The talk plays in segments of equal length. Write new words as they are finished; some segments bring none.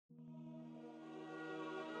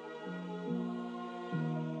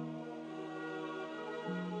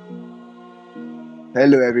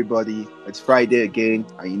Hello, everybody. It's Friday again,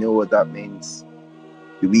 and you know what that means.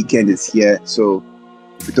 The weekend is here. So,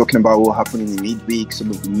 we're talking about what happened in the midweek, some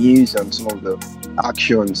of the news, and some of the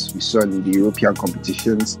actions we saw in the European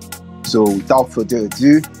competitions. So, without further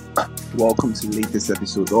ado, welcome to the latest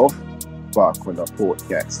episode of Back on the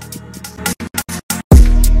Podcast.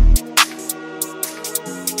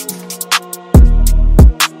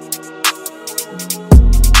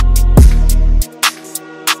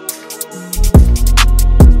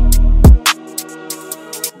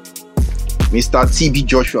 Mr. TB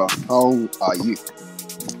Joshua, how are you?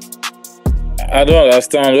 I don't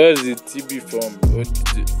understand. Where is the TB from?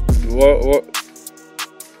 What?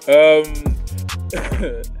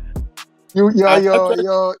 You, I'm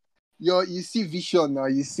actually. you see vision now.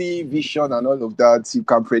 You see vision and all of that. You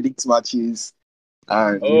can predict matches,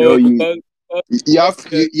 and Oh, you because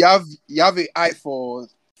have you have an eye for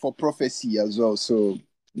prophecy as well. So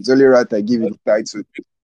it's only right I give you the title.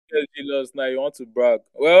 PSG lost now, you want to brag.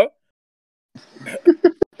 Well,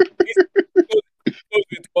 it goes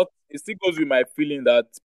with it still goes with my feeling that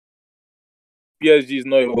PSG is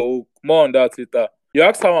not your hope. More on that later. You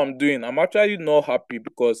asked how I'm doing. I'm actually not happy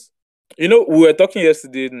because we were talking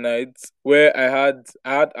yesterday night where I had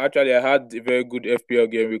a very good FPL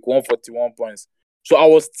game with 141 points. So I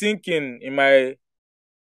was thinking in my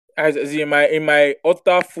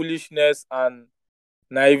utter foolishness and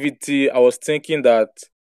naivety, I was thinking that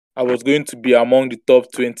I was going to be among the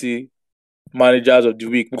top 20 managers of the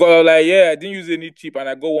week because I was like, yeah, I didn't use any cheap and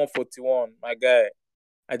I got 141. My guy,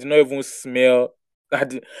 I did not even smell. I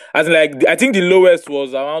think the lowest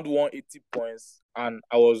was around 180 points and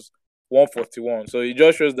I was 141. So it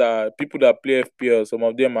just shows that people that play FPL, some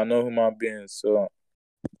of them are not human beings. So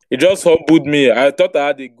it just humbled me. I thought I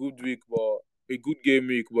had a good game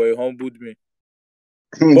week, but it humbled me.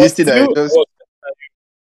 But This thing that I still, just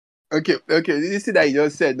okay. This thing that you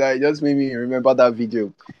just said that it just made me remember that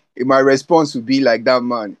video. My response would be like that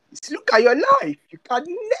man. Look at your life. You can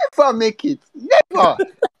never make it. Never.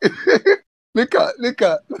 look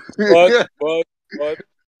at. but but but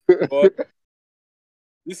but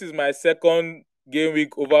this is my second game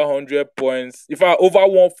week over 100 points. If I over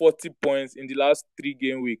 140 points in the last 3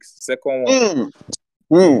 game weeks, second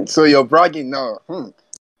one. So you're bragging now. No,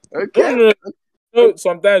 Okay. no, no, no.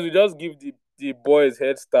 Sometimes we just give the boys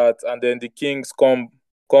head start, and then the kings come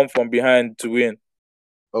from behind to win.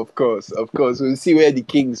 Of course. We'll see where the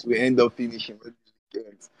Kings will end up finishing.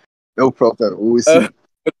 No problem. We'll Uh,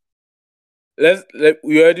 see.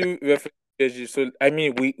 we already referred to PSG, so I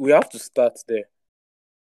mean we have to start there.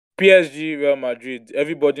 PSG Real Madrid.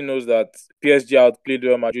 Everybody knows that PSG outplayed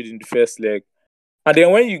Real Madrid in the first leg, and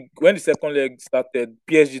then when the second leg started,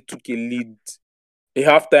 PSG took a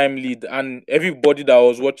halftime lead, and everybody that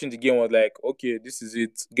was watching the game was like, "Okay, this is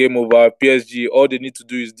it, game over." PSG, all they need to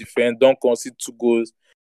do is defend, don't concede 2 goals,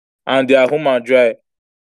 and they are home and dry.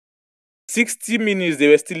 60 minutes they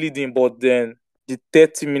were still leading, but then the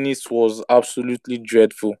 30 minutes was absolutely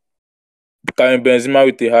dreadful. Karim Benzema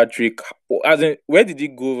with a hat trick. As in, where did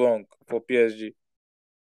it go wrong for PSG?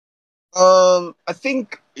 I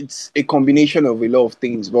think it's a combination of a lot of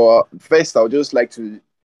things, but first, I would just like to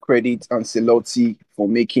credit Ancelotti for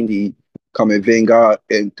making the Kamavinga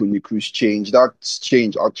and Toni Kroos change. That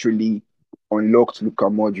change actually unlocked Luka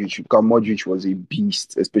Modric. Luka Modric was a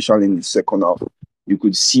beast, especially in the second half. You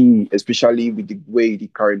could see, especially with the way the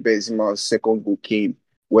Karim Benzema's second goal came,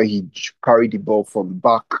 where he carried the ball from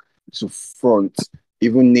back to front.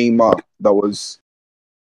 Even Neymar, that was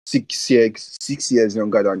 6 years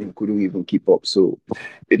younger than him, couldn't even keep up. So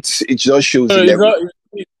it just shows No, the it's level.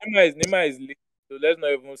 not. Neymar is lazy. So let's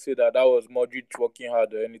not even say that was Modric working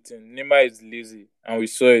hard or anything. Neymar is lazy, and we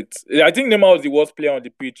saw it. I think Neymar was the worst player on the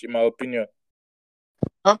pitch, in my opinion.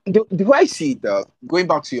 The way I see it, going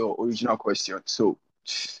back to your original question, so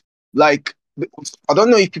like I don't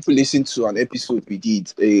know if people listened to an episode we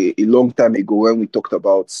did a long time ago when we talked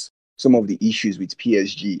about some of the issues with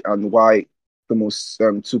PSG and why Thomas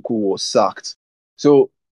Tuchel was sacked.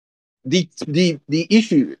 So the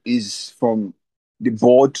issue is from the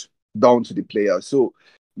board down to the players. So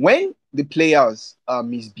when the players are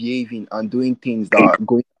misbehaving and doing things that are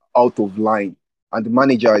going out of line and the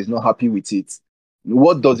manager is not happy with it,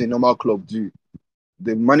 what does a normal club do?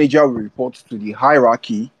 The manager will report to the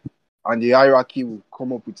hierarchy and the hierarchy will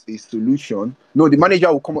come up with a solution. No, the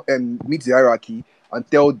manager will come and meet the hierarchy and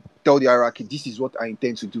tell the hierarchy, this is what I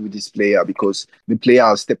intend to do with this player because the player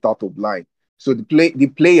has stepped out of line. So the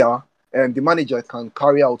player and the manager can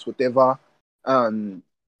carry out whatever um,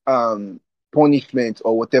 um, punishment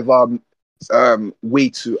or whatever way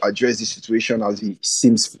to address the situation as he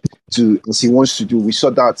wants to do. We saw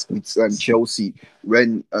that with Chelsea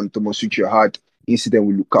when Thomas Tuchel had incident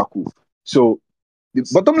with Lukaku. So the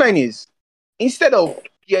bottom line is, instead of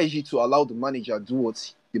PSG to allow the manager do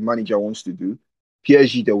what the manager wants to do,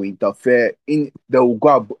 PSG they will interfere in. They will go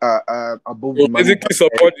above So the manager. basically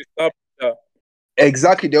support the staff. Yeah.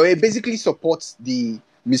 Exactly. They will basically support the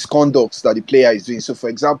misconducts that the player is doing. So, for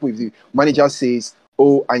example, if the manager says,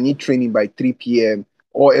 "Oh, I need training by 3 p.m.,"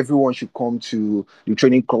 or everyone should come to the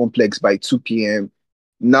training complex by 2 p.m.,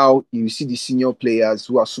 now you see the senior players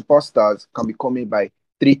who are superstars can be coming by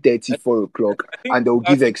 3:30, I, 4 o'clock, I think and they'll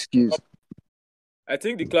give classic excuse. I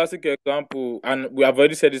think the classic example, and we have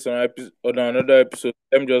already said this on another episode.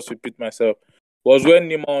 Let me just repeat myself. Was when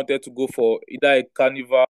Neymar wanted to go for either a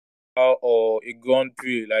carnival or a Grand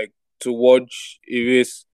Prix, like to watch a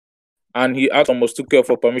race, and he asked Thomas Tuchel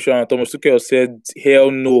for permission, and Thomas Tuchel said, "Hell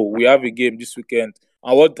no, we have a game this weekend."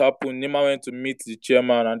 And what happened? Neymar went to meet the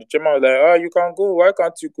chairman, and the chairman was like, "Ah, you can go. Why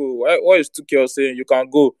can't you go? What is Tuchel saying? You can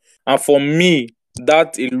go." And for me,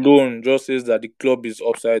 that alone just says that the club is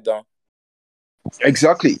upside down.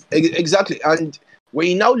 Exactly, exactly. And when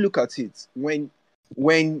you now look at it, when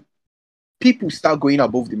people start going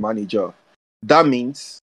above the manager, that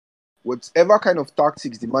means whatever kind of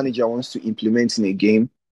tactics the manager wants to implement in a game,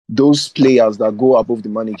 those players that go above the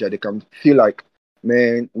manager, they can feel like,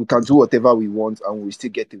 man, we can do whatever we want and we still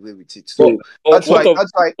get away with it. But, So but that's what why, of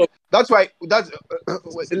that's why, that's why, that's,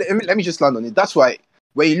 let me just land on it. That's why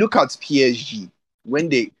when you look at PSG,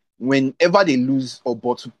 whenever they lose or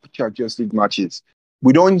bottle Champions League matches,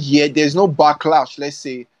 we don't hear, there's no backlash. Let's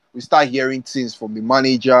say we start hearing things from the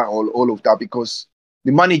manager or all of that because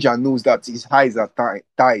the manager knows that his highs are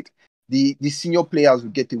tied. The senior players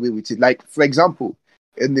will get away with it. Like for example,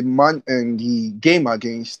 in the game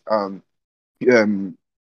against um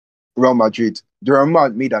Real Madrid,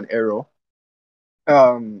 Durant made an error.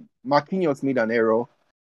 Marquinhos made an error.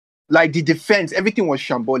 Like the defense, everything was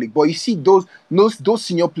shambolic. But you see, those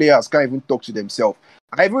senior players can't even talk to themselves.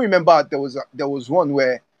 I even remember there was one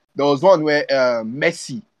where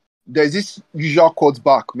Messi. There's this usual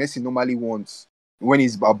cutback Messi normally wants when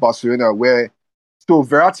he's at Barcelona, where so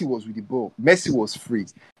Verratti was with the ball, Messi was free.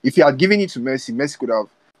 If he had given it to Messi, Messi could have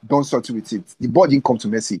done something with it. The ball didn't come to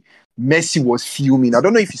Messi. Messi was fuming. I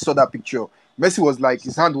don't know if you saw that picture. Messi was like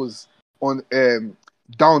his hand was on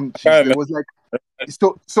down. I can't It remember. was like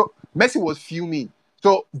so Messi was fuming.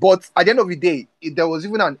 So, but at the end of the day, there was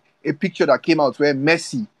even a picture that came out where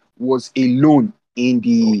Messi was alone in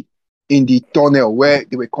the tunnel where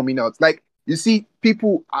they were coming out. Like you see,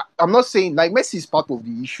 people. I'm not saying like Messi is part of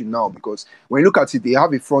the issue now because when you look at it, they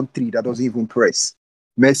have a front three that doesn't even press.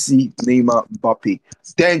 Messi, Neymar, Mbappe.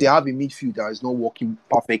 Then they have a midfield that is not working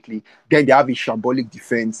perfectly. Then they have a shambolic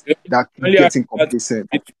defense They that keep only have getting that complacent.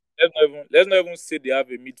 midfield. Let's not even say they have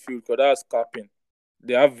a midfield because that's capping.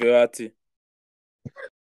 They have Verratti.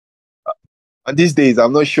 And these days,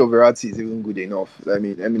 I'm not sure Verratti is even good enough. Let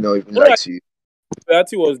me not even No, lie to you.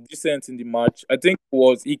 Verratti was decent in the match. I think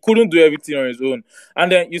he couldn't do everything on his own.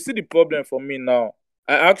 And then you see the problem for me now.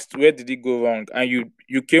 I asked where did he go wrong, and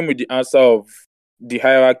you came with the answer of the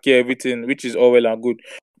hierarchy, everything, which is all well and good.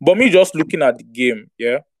 But me just looking at the game,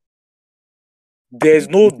 yeah, there's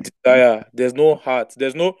no desire, there's no heart,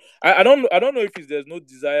 there's no. I don't know if there's no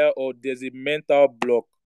desire or there's a mental block.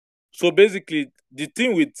 So basically, the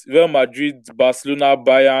thing with Real Madrid, Barcelona,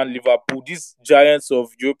 Bayern, Liverpool, these giants of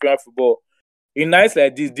European football, in nights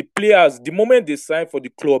like this, the players, the moment they sign for the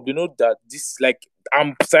club, they know that this, like,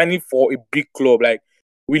 I'm signing for a big club. Like,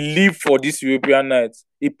 we live for this European nights.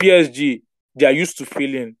 A PSG, they are used to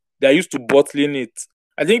failing. They are used to bottling it.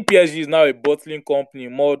 I think PSG is now a bottling company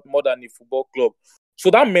more than a football club. So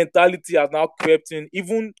that mentality has now crept in.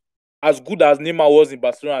 Even as good as Neymar was in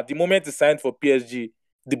Barcelona, the moment he signed for PSG,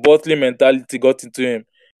 the bottling mentality got into him.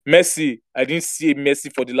 Messi, I didn't see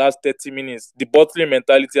Messi for the last 30 minutes. The bottling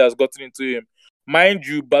mentality has gotten into him. Mind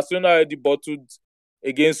you, Barcelona already bottled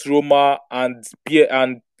against Roma and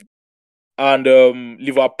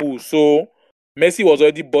Liverpool. So Messi was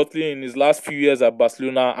already bottling in his last few years at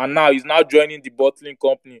Barcelona, and now he's now joining the bottling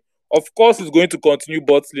company. Of course, he's going to continue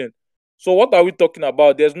bottling. So what are we talking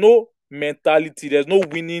about? There's no mentality. There's no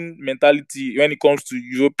winning mentality when it comes to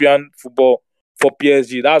European football for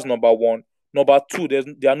PSG. That's number one. Number two,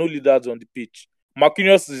 there are no leaders on the pitch.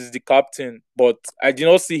 Marquinhos is the captain, but I did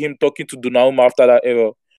not see him talking to Donnarumma after that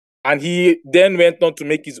error. And he then went on to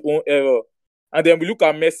make his own error. And then we look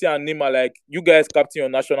at Messi and Neymar, like, you guys captain your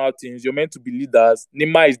national teams, you're meant to be leaders.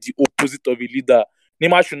 Neymar is the opposite of a leader.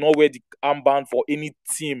 Neymar should not wear the armband for any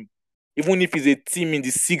team. even if it's a team in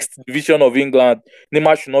the 6th division of England,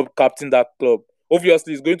 Neymar should not captain that club.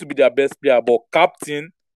 Obviously, he's going to be their best player, but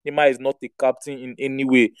captain, Neymar is not a captain in any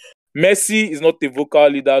way. Messi is not a vocal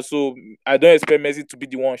leader, so I don't expect Messi to be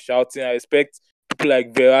the one shouting. I expect people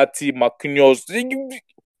like Verratti, Marquinhos.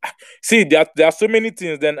 See, there are so many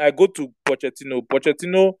things. Then I go to Pochettino.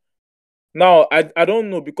 Pochettino, now I don't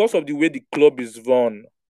know because of the way the club is run.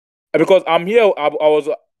 Because I'm here, I was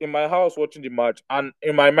in my house watching the match, and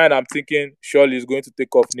in my mind, I'm thinking, surely he's going to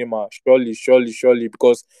take off Neymar. Surely,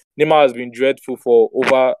 because Neymar has been dreadful for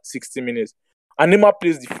over 60 minutes. And Neymar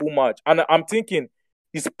plays the full match. And I'm thinking,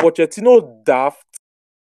 is Pochettino daft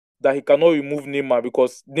that he cannot remove Neymar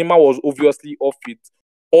because Neymar was obviously off it?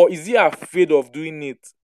 Or is he afraid of doing it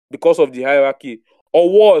because of the hierarchy?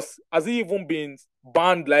 Or worse, has he even been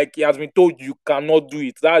banned like he has been told you cannot do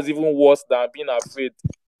it? That is even worse than being afraid.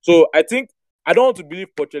 So I think I don't want to believe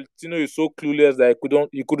Pochettino is so clueless that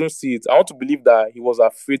he couldn't see it. I want to believe that he was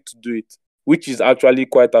afraid to do it, which is actually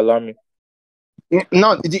quite alarming.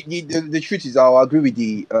 No, the truth is, I'll agree with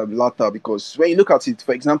the latter because when you look at it,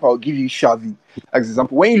 for example, I'll give you Xavi as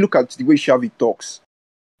example. When you look at the way Xavi talks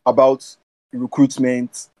about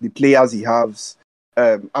recruitment, the players he has,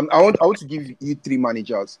 I want to give you three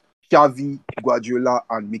managers: Xavi, Guardiola,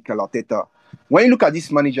 and Mikel Arteta. When you look at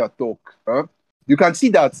this manager talk, you can see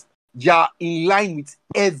that they are in line with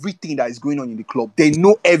everything that is going on in the club. They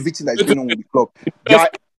know everything that is going on with the club. They are,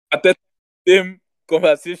 Arteta, same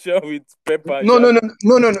conversation with Pep and no, no, Xavi. no,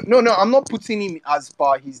 no, no, no, no, no. I'm not putting him as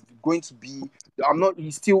far he's going to be. I'm not.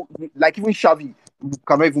 He's still like even Xavi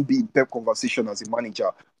cannot even be in Pep conversation as a manager.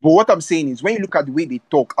 But what I'm saying is, when you look at the way they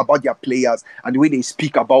talk about their players and the way they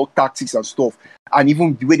speak about tactics and stuff, and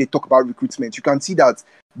even the way they talk about recruitment, you can see that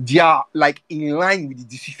they are like in line with the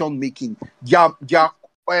decision making. Their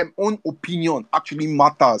own opinion actually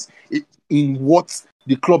matters in what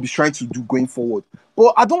the club is trying to do going forward.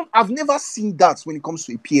 But I've never seen that when it comes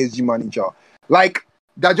to a PSG manager. Like,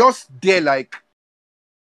 they're just there, like,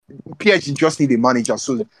 PSG just need a manager,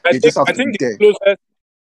 so they just have I to be think there.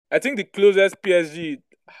 the closest PSG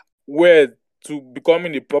were to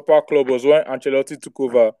becoming a proper club was when Ancelotti took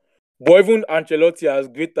over. But even Ancelotti, as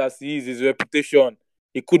great as he is, his reputation,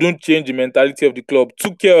 he couldn't change the mentality of the club.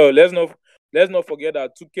 Tuchel, let's not forget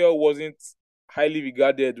that Tuchel wasn't highly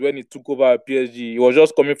regarded when he took over at PSG. He was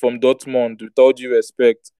just coming from Dortmund, with all due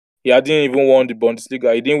respect. He hadn't even won the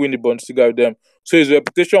Bundesliga. He didn't win the Bundesliga with them. So his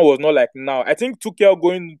reputation was not like now. I think Tuchel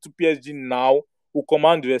going to PSG now will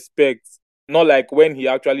command respect. Not like when he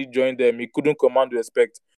actually joined them, he couldn't command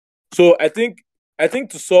respect. So I think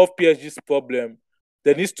to solve PSG's problem,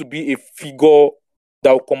 there needs to be a figure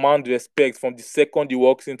that will command respect from the second he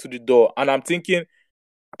walks into the door. And I'm thinking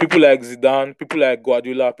people like Zidane, people like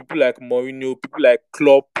Guardiola, people like Mourinho, people like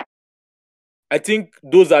Klopp. I think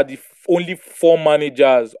those are the only four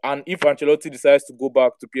managers. And if Ancelotti decides to go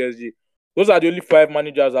back to PSG, those are the only five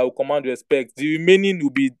managers that will command respect. The remaining will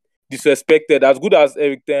be disrespected. As good as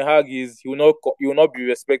Eric Ten Hag is, he will not be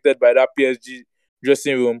respected by that PSG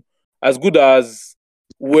dressing room. As good as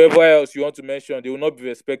whoever else you want to mention, they will not be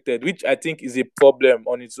respected, which I think is a problem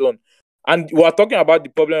on its own. And we are talking about the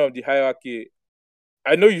problem of the hierarchy.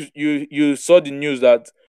 I know you saw the news that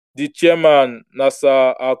the chairman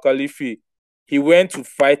Nasser Al Khalifi, he went to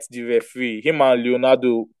fight the referee. Him and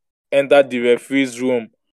Leonardo entered the referee's room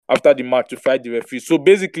after the match to fight the referee. So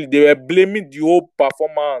basically, they were blaming the whole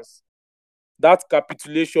performance. That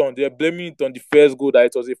capitulation, they were blaming it on the first goal that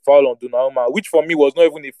it was a foul on Donnarumma, which for me was not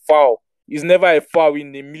even a foul. It's never a foul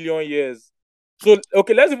in a million years. So,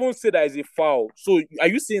 okay, let's even say that is a foul. So, are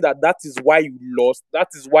you saying that that is why you lost? That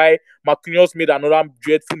is why Marquinhos made another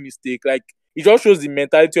dreadful mistake? Like, it just shows the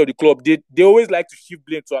mentality of the club. They always like to shift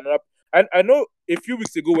blame to another. And I know a few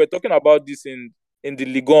weeks ago we are talking about this in the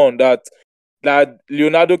Ligue 1 that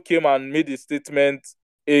Leonardo came and made a statement.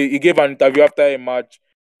 He gave an interview after a match.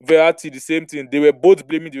 Verratti, the same thing. They were both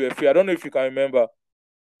blaming the referee. I don't know if you can remember.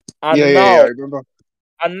 And Yeah, now I remember.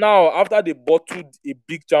 and now, after they bottled a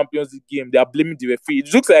big Champions League game, they are blaming the referee.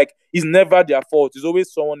 It looks like it's never their fault. It's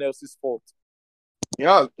always someone else's fault.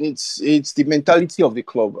 Yeah, it's the mentality of the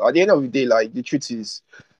club. At the end of the day, like the truth is,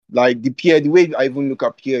 like the way I even look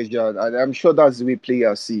at PSG, and I'm sure that's the way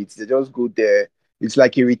players see it. They just go there. It's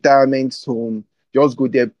like a retirement home. Just go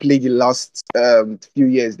there, play the last few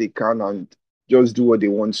years they can, and just do what they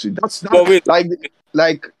want to. That's not But wait, how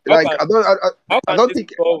like can how I can don't they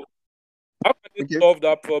think. solve how can they Okay. solve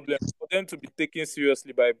that problem for them to be taken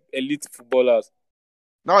seriously by elite footballers?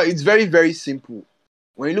 Now it's very, very simple.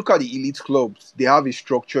 When you look at the elite clubs, they have a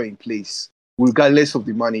structure in place, regardless of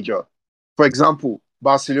the manager. For example,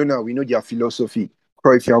 Barcelona, we know their philosophy,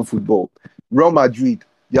 Cruyffian football. Real Madrid,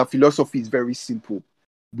 their philosophy is very simple.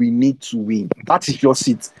 We need to win. That is just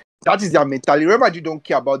it. That is their mentality. Real Madrid don't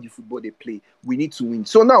care about the football they play. We need to win.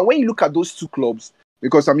 So now, when you look at those two clubs,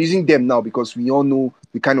 because I'm using them now because we all know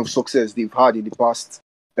the kind of success they've had in the past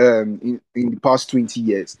in the past 20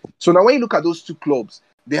 years. So now, when you look at those two clubs,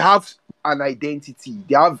 they have an identity.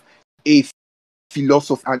 They have a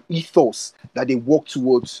philosophy and ethos that they work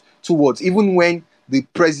towards. Even when the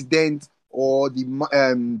president or the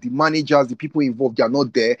managers, the people involved, they are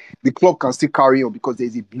not there, the club can still carry on because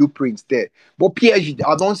there's a blueprint there. But PSG,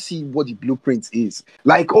 I don't see what the blueprint is.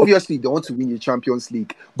 Like, obviously, they want to win the Champions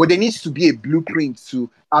League, but there needs to be a blueprint to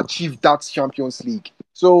achieve that Champions League.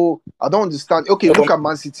 So I don't understand. Okay, look at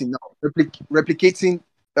Man City now, replicating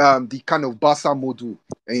the kind of Barca model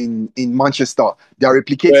in Manchester. They are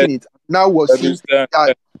replicating it. Now we're seeing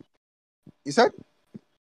that. Is that?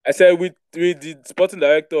 I said with the sporting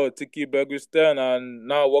director Tiki Bergstein and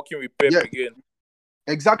now working with Pep again.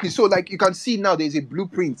 Exactly. So like you can see now there's a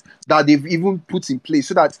blueprint that they've even put in place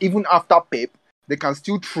so that even after Pep, they can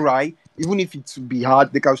still try, even if it's be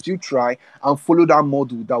hard, they can still try and follow that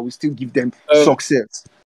model that will still give them success.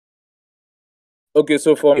 Okay,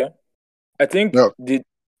 so for me, I think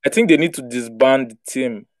they need to disband the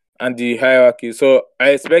team and the hierarchy. So I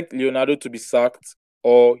expect Leonardo to be sacked,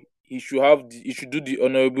 or he should do the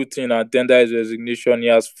honorable thing and tender his resignation. He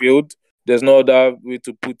has failed. There's no other way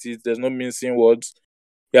to put it. There's no mincing words.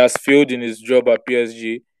 He has failed in his job at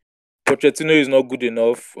PSG. Pochettino is not good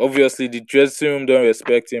enough. Obviously, the dressing room don't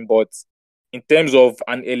respect him, but in terms of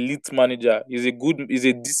an elite manager, he's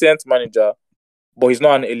a decent manager, but he's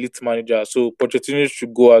not an elite manager. So Pochettino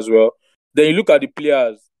should go as well. Then you look at the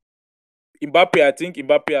players. Mbappe, I think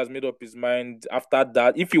Mbappe has made up his mind after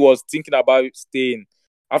that. If he was thinking about staying,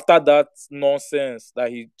 after that nonsense that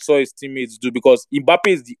he saw his teammates do, because Mbappe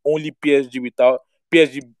is the only PSG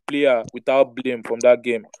player without blame from that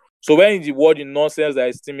game. So when he word in nonsense that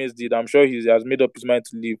his teammates did, I'm sure he has made up his mind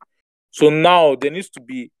to leave. So now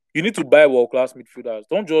you need to buy world-class midfielders.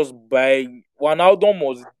 Don't just buy Ronaldo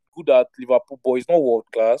was good at Liverpool, but he's not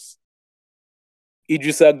world-class.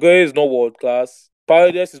 Idrissa Gueye is not world-class.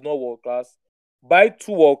 Paredes is not world-class. Buy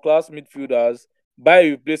 2 world-class midfielders, buy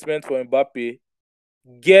a replacement for Mbappe,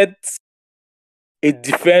 get a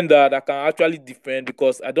defender that can actually defend,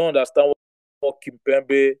 because I don't understand what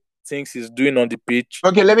Kimpembe thinks he's doing on the pitch.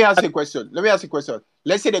 Okay, let me ask you a question.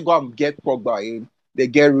 Let's say they go and get Pogba in, they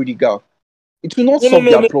get Rudiger. It will not solve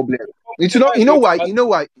their problem. It will not. You know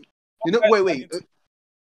why? Wait.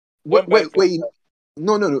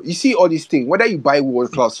 No. You see all these things, whether you buy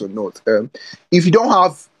world class or not, if you don't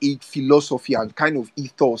have a philosophy and kind of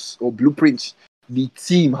ethos or blueprint the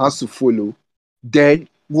team has to follow, then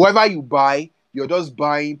whoever you buy, you're just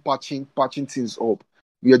buying patching things up.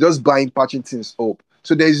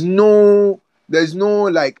 So there's no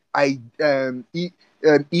like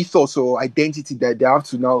ethos or identity that they have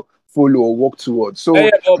to now follow or work towards. So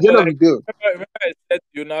at the end of the day, remember I said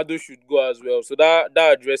Leonardo should go as well. So that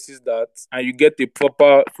addresses that, and you get a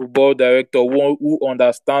proper football director who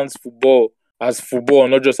understands football as football,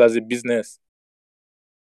 not just as a business.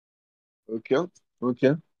 Okay.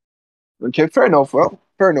 Fair enough. Well,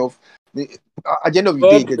 fair enough. At the end of the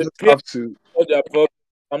day, they just have to.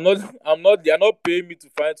 I'm not. They are not paying me to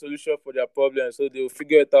find solution for their problems, so they will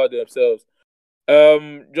figure it out themselves.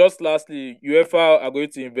 Just lastly, UEFA are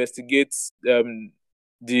going to investigate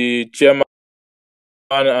the chairman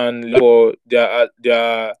and for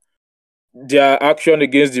their action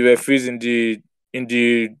against the referees in the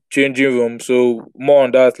changing room. So more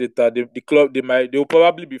on that later. The club they will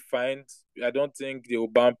probably be fined. I don't think they will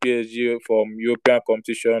ban PSG from European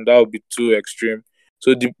competition. That would be too extreme.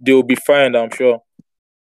 So they will be fined, I'm sure.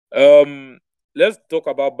 Let's talk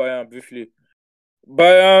about Bayern briefly.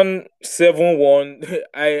 Bayern 7-1.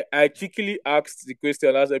 I cheekily asked the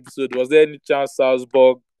question last episode, was there any chance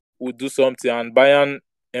Salzburg would do something? And Bayern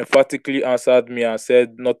emphatically answered me and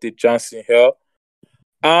said, not a chance in hell.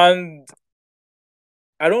 And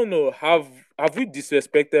I don't know, have we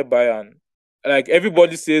disrespected Bayern? Like,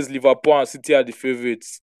 everybody says Liverpool and City are the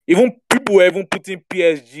favorites. Even people were even putting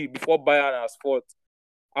PSG before Bayern has fought.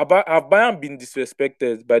 Have Bayern been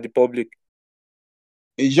disrespected by the public?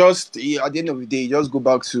 It's just at the end of the day, just go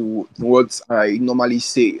back to what I normally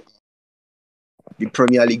say. The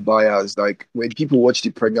Premier League buyers, like when people watch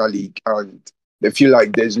the Premier League and they feel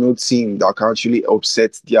like there's no team that can actually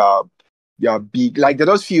upset their big, like they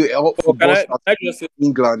just feel football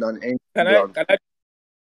England and England.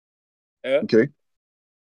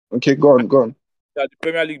 Okay, go on. The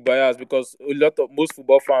Premier League buyers, because most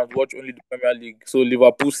football fans watch only the Premier League. So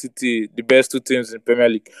Liverpool, City, the best 2 teams in Premier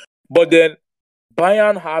League. But then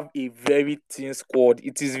Bayern have a very thin squad.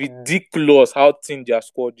 It is ridiculous how thin their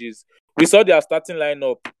squad is. We saw their starting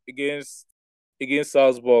lineup against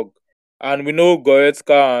Salzburg, and we know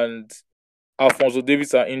Goretzka and Alfonso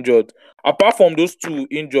Davies are injured. Apart from those two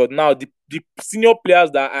injured, now the senior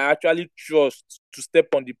players that I actually trust to step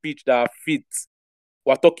on the pitch that are fit.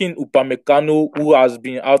 We're talking Upamecano, who has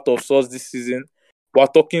been out of sorts this season. We're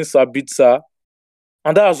talking Sabitzer,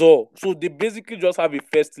 and that's all. So they basically just have a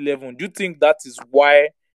first 11. Do you think that is why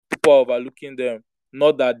people are overlooking them?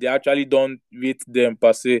 Not that they actually don't rate them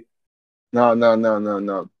per se. No, no, no, no,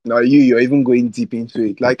 no. No, you're even going deep into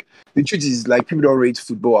it. Like the truth is, like people don't rate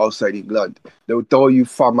football outside England. They'll tell you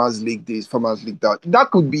Farmers League this, Farmers League that. That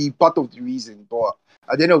could be part of the reason, but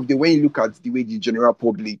at the end of the day, when you look at the way the general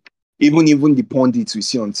public, even the pundits we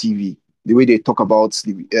see on TV, the way they talk about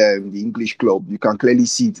the English club, you can clearly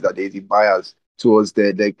see it that there's a bias towards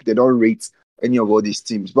they don't rate any of all these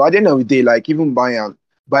teams. But at the end of the day, like even Bayern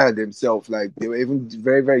themselves, like they were even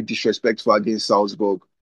very, very disrespectful against Salzburg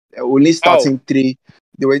only How? starting three.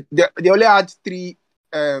 They only had three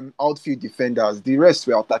outfield defenders. The rest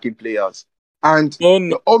were attacking players. And No,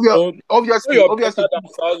 no, no. No, obviously, you're obviously, better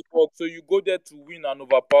than Salzburg, so you go there to win and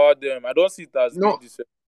overpower them. I don't see it as being no, this.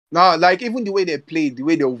 no, like even the way they played, the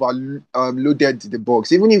way they overloaded the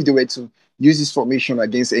box, even if they were to use this formation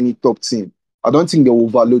against any top team, I don't think they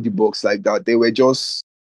overload the box like that. They were just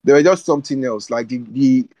something else. Like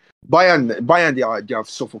the Bayern, they are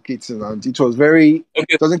suffocating, and it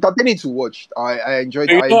Okay, was entertaining to watch. I enjoyed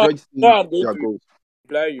so I enjoyed seeing I'm going their to goals.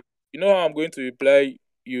 reply you. You know how I'm going to reply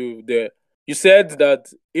you there. You said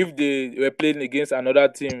that if they were playing against another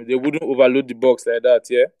team, they wouldn't overload the box like that,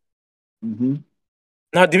 yeah? Hmm.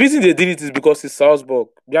 Now, the reason they did it is because it's Salzburg.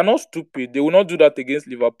 They are not stupid. They will not do that against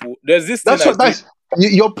Liverpool. There's this thing That's I what do. that's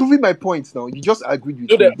you're proving my point now. You just agreed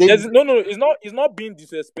No, with me. there's no. It's not being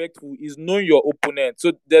disrespectful. It's knowing your opponent.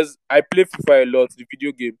 So I play FIFA a lot, the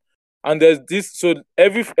video game, and there's this. So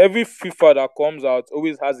every FIFA that comes out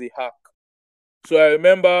always has a hack. So I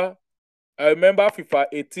remember FIFA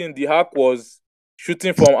 18. The hack was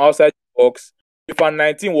shooting from outside the box. FIFA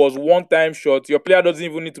 19 was one time shot. Your player doesn't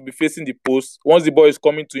even need to be facing the post. Once the ball is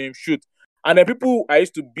coming to him, shoot. And then people I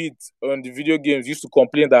used to beat on the video games used to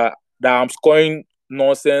complain that I'm scoring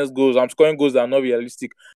nonsense goals. I'm scoring goals that are not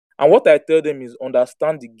realistic. And what I tell them is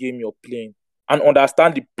understand the game you're playing and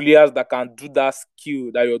understand the players that can do that skill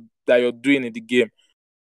that you're doing in the game.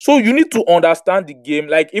 So you need to understand the game.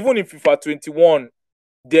 Like even in FIFA 21,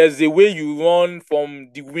 there's a way you run from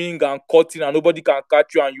the wing and cut in and nobody can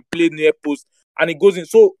catch you and you play near post and it goes in.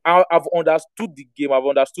 So I've understood the game. I've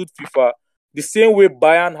understood FIFA. The same way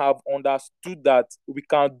Bayern have understood that we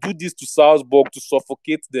can do this to Salzburg to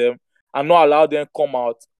suffocate them and not allow them come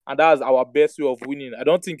out. And that's our best way of winning. I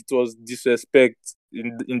don't think it was disrespect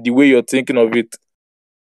in the way you're thinking of it.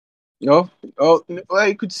 No, oh, well,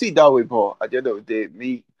 you could see it that way, but at the end of the day,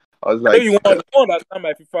 me, I was I know like, you won't understand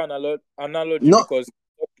my FIFA analogy no, because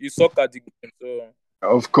you suck at the game. So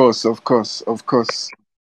of course, of course, of course,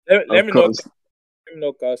 let, let of me not course. let me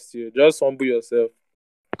not cast you. Just humble yourself.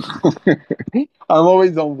 I'm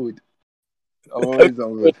always on wood. I'm always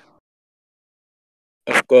on wood.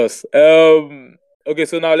 Of course. Okay,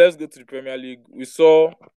 so now let's go to the Premier League. We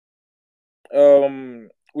saw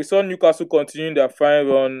Newcastle continuing their fine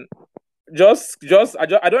run. I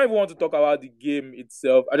don't even want to talk about the game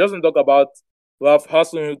itself. I just want to talk about Ralph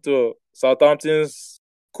Hasenhuttl, Southampton's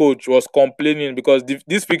coach, was complaining because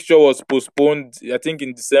this fixture was postponed, I think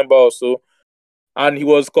in December or so, and he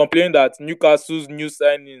was complaining that Newcastle's new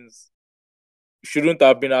signings shouldn't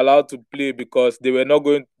have been allowed to play because they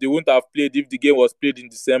wouldn't have played if the game was played in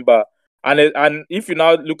December. And if you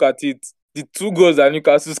now look at it, the two goals that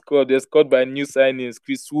Newcastle scored, they scored by new signings,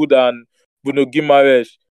 Chris Wood and Bruno Guimaraes.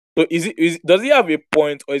 So does he have a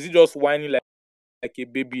point or is he just whining like a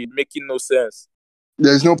baby, making no sense?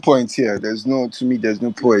 There's no point here. To me, there's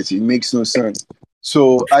no point. It makes no sense.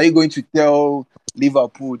 So, are you going to tell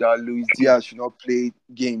Liverpool that Luis Diaz should not play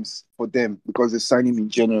games for them because they signed him in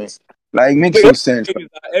January? Like, it makes Wait, no what sense. I'm saying is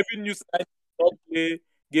that every new signing not play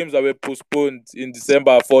games that were postponed in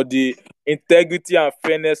December for the integrity and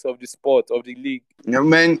fairness of the sport of the league. Yeah,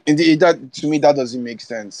 man, indeed, that to me that doesn't make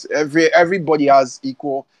sense. Everybody has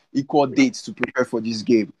equal dates to prepare for this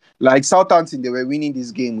game. Like Southampton, they were winning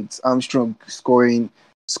this game with Armstrong scoring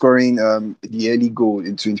the early goal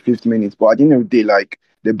in 25th minute. But at the end of the day, like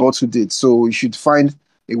they bottled it. So he should find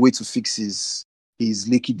a way to fix his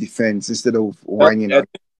leaky defense instead of whining I and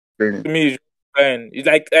complaining. To me, it's fine. It's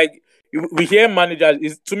like we hear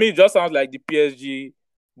managers. To me, it just sounds like the PSG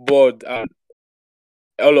board.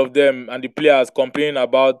 all of them and the players complaining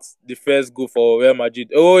about the first goal for Real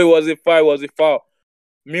Madrid. Oh, it was a foul, it was a foul.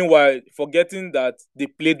 Meanwhile, forgetting that they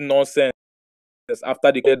played nonsense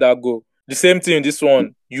after they cleared that goal. The same thing in this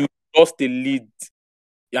one. You lost a lead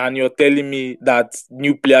and you're telling me that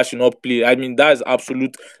new players should not play. I mean, that is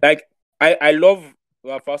absolute. Like, I love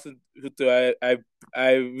Rafael Huto.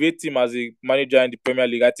 I rate him as a manager in the Premier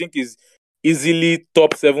League. I think he's easily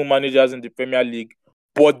top 7 managers in the Premier League.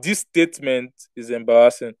 But this statement is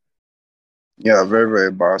embarrassing. Yeah, very, very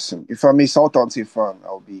embarrassing. If I'm a Southampton fan,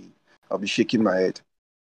 I'll be shaking my head.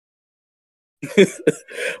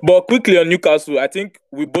 But quickly on Newcastle, I think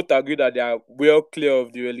we both agree that they are well clear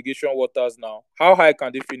of the relegation waters now. How high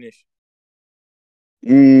can they finish?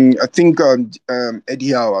 I think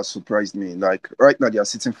Eddie Howe has surprised me. Like right now, they are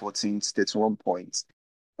sitting 14th, 31 points.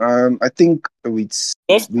 I think Just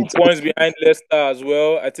with 2 points behind Leicester as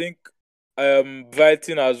well. I think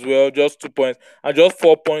Brighton as well, just 2 points. And just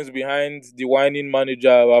 4 points behind the whining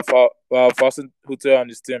manager, Rafa Hotel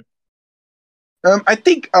and his team. I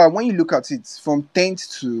think when you look at it from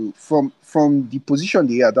 10th to from the position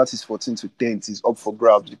they are, that is 14th to 10th, is up for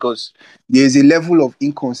grabs because there is a level of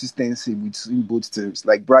inconsistency between both teams.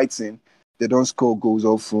 Like Brighton, they don't score goals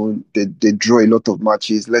often. They draw a lot of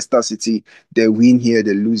matches. Leicester City, they win here,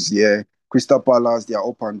 they lose here. Crystal Palace, they are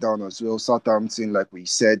up and down as well. Southampton, like we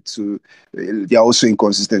said, too, they are also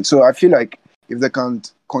inconsistent. So I feel like if they can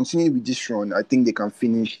continue with this run, I think they can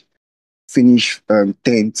finish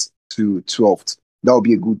 10th to 12th. That would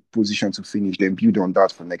be a good position to finish, then build on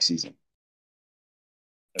that for next season.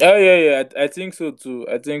 Oh yeah. I think so too.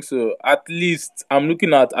 I think so. At least I'm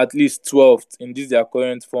looking at least 12th in this their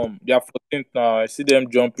current form. They are 14th now. I see them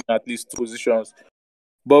jumping at least 2 positions.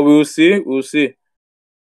 But we'll see. We'll see.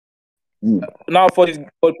 Mm. Now for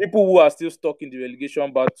people who are still stuck in the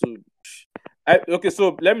relegation battle, okay.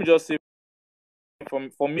 So let me just say,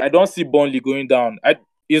 for me, I don't see Burnley going down.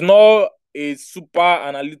 It's not a super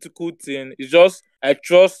analytical thing. It's just I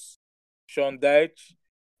trust Sean Dyche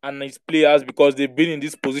and his players because they've been in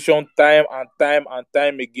this position time and time and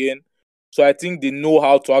time again. So I think they know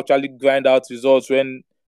how to actually grind out results when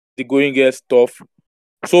the going gets tough.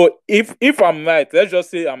 So if I'm right, let's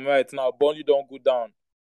just say I'm right now. Burnley don't go down.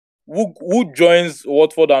 Who joins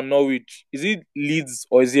Watford and Norwich? Is it Leeds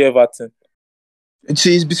or is it Everton?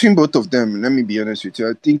 It's between both of them. Let me be honest with you.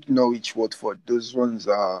 I think Norwich, Watford, those ones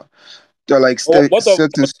they're like set in What stone.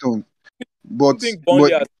 do you But think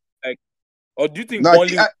Burnley has like, or do you think no,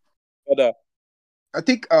 Burnley will further? I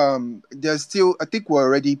think there's still I think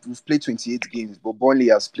we've played 28 games, but Burnley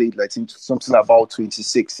has played like something about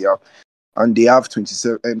 26, yeah, and they have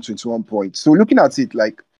 27 and 21 points. So looking at it,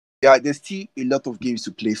 like yeah, there's still a lot of games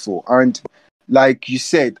to play for, and like you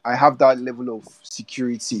said, I have that level of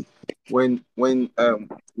security when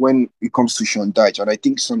it comes to Sean Dyche, and I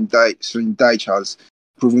think Sean Dyche has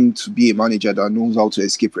proven to be a manager that knows how to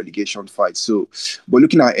escape relegation fights. So, but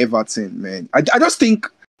looking at Everton, man, I just think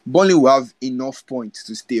Burnley will have enough points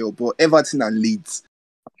to stay up, but Everton and Leeds.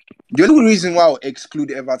 The only reason why I'll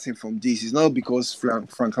exclude Everton from this is not because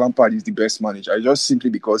Frank Lampard is the best manager. It's just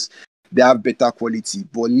simply because they have better quality.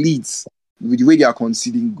 But Leeds, with the way they are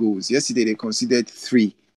conceding goals, yesterday they conceded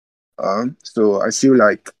 3. So I feel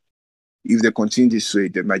like if they continue this way,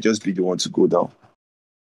 they might just be the one to go down.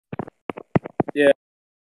 Yeah,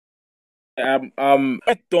 I'm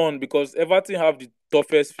torn because Everton have the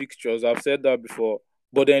toughest fixtures. I've said that before,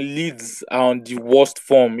 but then Leeds are on the worst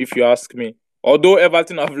form, if you ask me. Although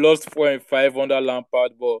Everton have lost 4 and 5 under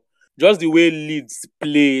Lampard, but just the way Leeds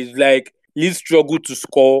play, is like Leeds struggle to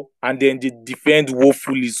score and then they defend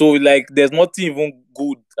woefully. So like, there's nothing even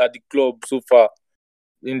good at the club so far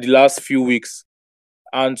in the last few weeks,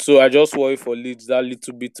 and so I just worry for Leeds that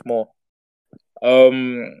little bit more.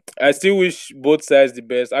 I still wish both sides the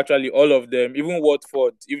best. Actually, all of them, even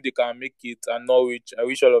Watford, if they can make it, and Norwich, I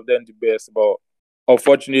wish all of them the best. But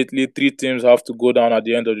unfortunately, 3 teams have to go down at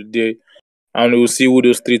the end of the day, and we'll see who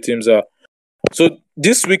those 3 teams are. So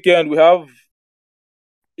this weekend we have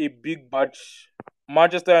a big match: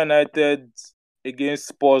 Manchester United against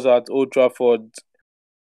Spurs at Old Trafford.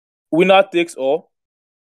 Winner takes all.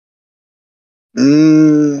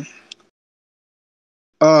 Mm,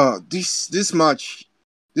 this match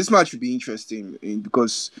would be interesting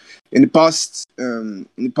because in the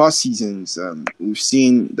past seasons we've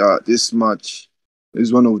seen that this match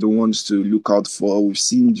is one of the ones to look out for. We've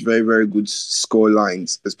seen very, very good score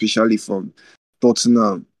lines, especially from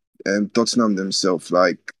Tottenham and Tottenham themselves.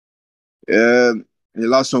 Like the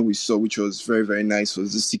last one we saw, which was very, very nice,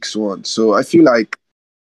 was the 6-1. So I feel like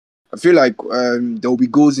there will be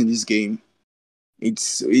goals in this game.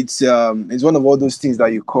 it's one of all those things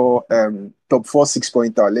that you call top four 6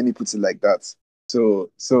 pointer. Let me put it like that.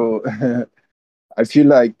 So I feel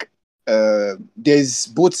like there's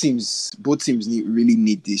both teams really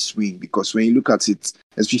need this win because when you look at it,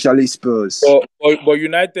 especially Spurs. But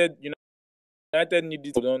United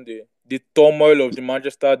needed to on the turmoil of the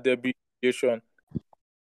Manchester derby situation.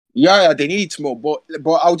 Yeah, they need it more. But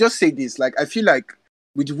I'll just say this: like I feel like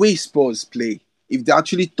with the way Spurs play, if they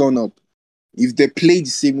actually turn up, if they play the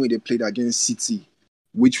same way they played against City,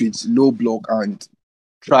 which with low block and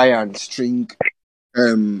try and string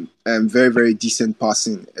very very decent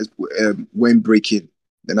passing when breaking,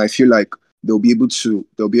 then I feel like they'll be able to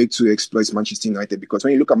exploit Manchester United because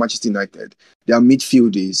when you look at Manchester United, their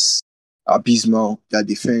midfield is abysmal, their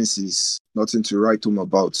defense is nothing to write home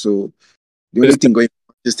about. So the only thing going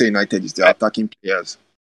for Manchester United is their attacking players.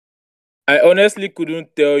 I honestly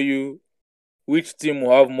couldn't tell you which team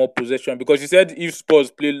will have more possession because you said if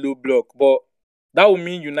Spurs play low block, but that would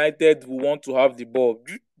mean United will want to have the ball.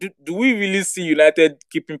 Do we really see United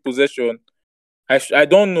keeping possession? I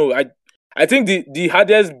don't know. I think the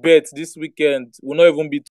hardest bet this weekend will not even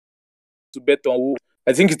be to bet on who.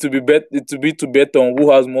 I think it will be to bet on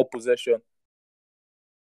who has more possession.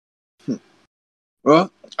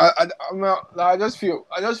 Well, I just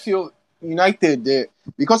feel United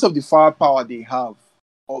because of the firepower they have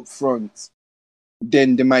up front,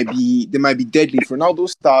 then they might be deadly. If Ronaldo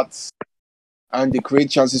starts and they create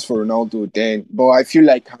chances for Ronaldo, then but I feel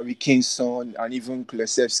like Harry Kane, Son, and even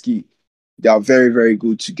Kulusevski, they are very very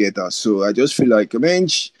good together. So I just feel like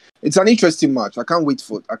it's an interesting match. I can't wait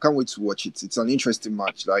to watch it. It's an interesting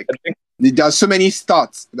match. Like I think there's so many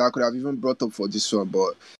stats that I could have even brought up for this one,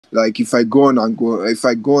 but like if I go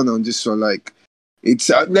on this one, like it's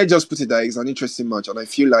let's just put it that it's an interesting match, and I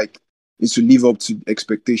feel like it will live up to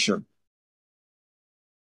expectation.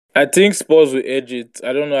 I think Spurs will edge it.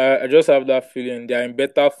 I don't know. I just have that feeling they are in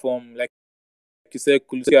better form. Like you said,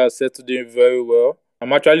 Kulusevski has settled in very well.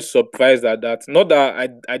 I'm actually surprised at that. Not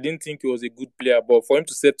that I didn't think he was a good player, but for him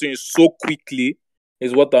to settle in so quickly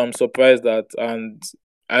is what I'm surprised at. And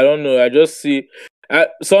I don't know. I just see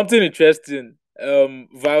something interesting.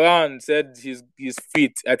 Varane said he's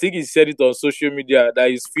fit. I think he said it on social media that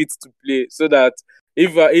he's fit to play, so that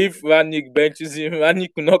if Vanik benches him, Vanik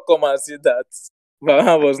will not come and say that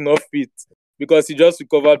Varane was not fit because he just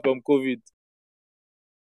recovered from COVID.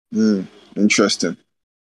 Hmm. Interesting.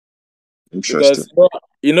 Because Interesting.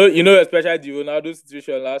 especially the Ronaldo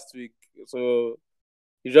situation last week. So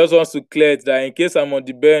he just wants to clear it that in case I'm on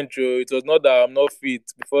the bench, it was not that I'm not fit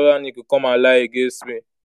before he could come and lie against me.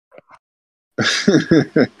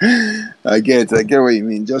 I get what you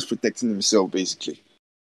mean. Just protecting himself, basically.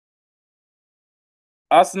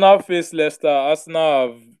 Arsenal face Leicester. Arsenal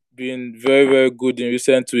have been very, very good in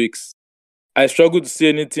recent weeks. I struggle to see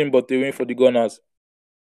anything but a win for the Gunners.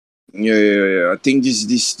 Yeah. I think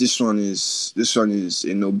this one is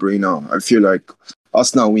a no-brainer. I feel like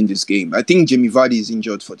Arsenal win this game. I think Jamie Vardy is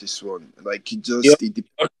injured for this one. Like Yep,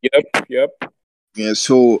 yep. yeah.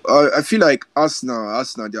 So I feel like Arsenal,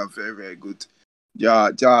 they are very very good. They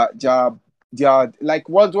are like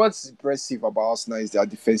what's impressive about Arsenal is their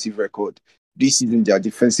defensive record. This season, their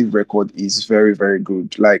defensive record is very very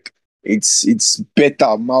good. Like it's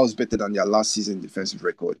better, miles better than their last season defensive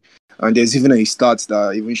record. And there's even a stat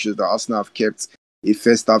that even shows that Arsenal have kept a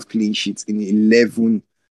first half clean sheet in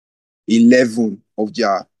 11 of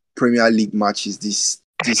their Premier League matches this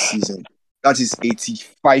season. That is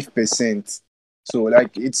 85%. So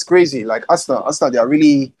like it's crazy. Like Arsenal, they are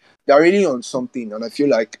really on something, and I feel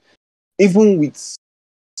like even with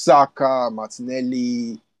Saka,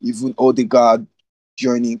 Martinelli, even Odegaard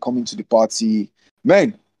coming to the party,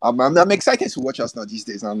 man, I'm excited to watch Arsenal these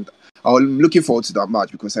days, and I'm looking forward to that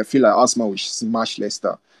match because I feel like Arsenal will smash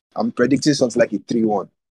Leicester. I'm predicting something like a 3-1.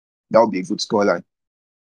 That would be a good scoreline.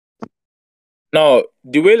 Now,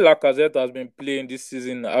 the way Lacazette has been playing this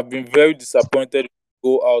season, I've been very disappointed with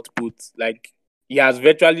goal output. Like, he has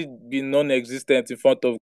virtually been non-existent in front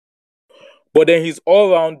of. But then his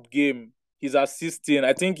all-round game, his assisting,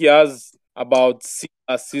 I think he has about 6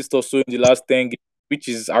 assists or so in the last 10 games, which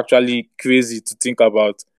is actually crazy to think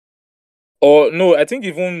about. Or no, I think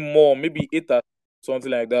even more, maybe 8 assists,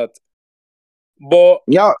 something like that. But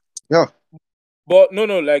Yeah, yeah.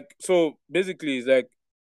 no, like so basically it's like,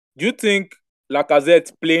 do you think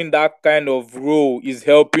Lacazette playing that kind of role is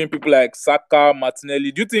helping people like Saka,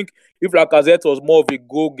 Martinelli? Do you think if Lacazette was more of a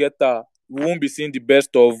goal getter, we won't be seeing the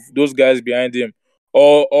best of those guys behind him?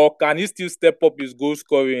 Or can he still step up his goal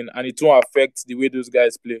scoring and it won't affect the way those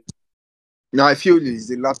guys play? Now I feel it's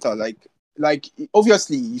the latter. Like like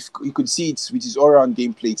obviously if you could see it with his all-round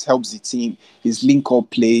gameplay, it helps the team. His link-up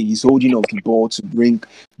play, his holding of the ball to bring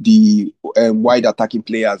the wide attacking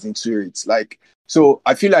players into it. Like so,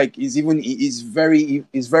 I feel like he's very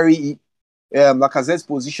Lacazette's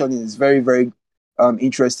positioning is very very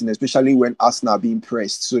interesting, especially when Arsenal are being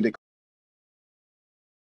pressed, so they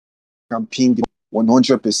can ping the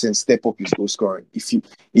 100% step up his goal scoring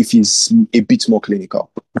if he's a bit more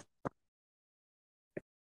clinical.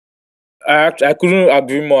 I couldn't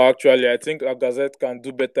agree more. Actually, I think Lacazette can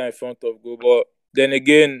do better in front of goal. But then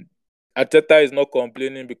again, Ateta is not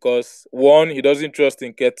complaining because one, he doesn't trust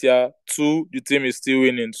Nketiah. Two, the team is still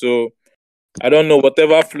winning. So I don't know.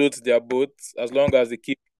 Whatever floats their boat, as long as they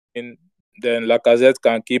keep in, then Lacazette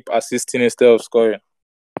can keep assisting instead of scoring.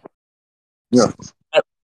 Yeah.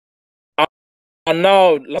 And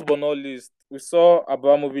now, last but not least, we saw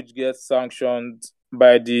Abramovich get sanctioned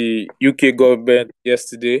by the UK government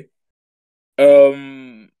yesterday.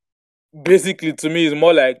 Basically, to me, it's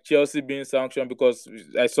more like Chelsea being sanctioned because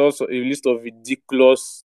I saw a list of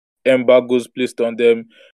ridiculous embargoes placed on them.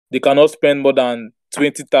 They cannot spend more than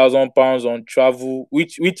 £20,000 on travel,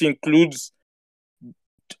 which includes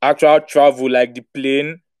actual travel, like the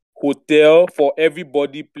plane, hotel for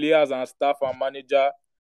everybody, players and staff and manager.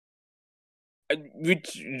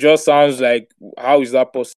 Which just sounds like, how is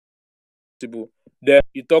that possible? Then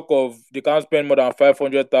you talk of they can't spend more than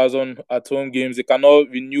 500,000 at home games. They cannot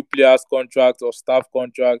renew players' contracts or staff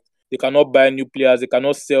contracts. They cannot buy new players. They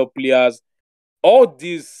cannot sell players. All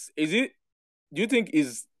this is it. Do you think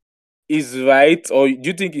is right, or do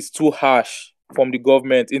you think it's too harsh from the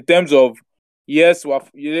government in terms of yes,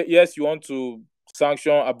 yes, you want to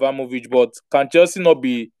sanction Abramovich, but can Chelsea not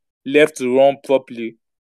be left to run properly?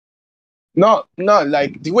 No, no,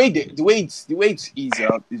 like the way it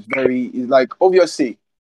is very is like obviously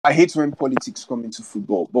I hate when politics come into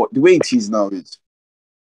football, but the way it is now is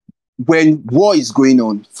when war is going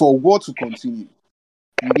on, for war to continue,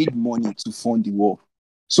 you need money to fund the war.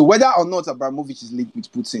 So whether or not Abramovich is linked with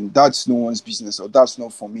Putin, that's no one's business, or that's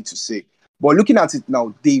not for me to say. But looking at it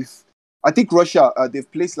now, I think Russia, they've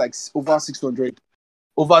placed like over 600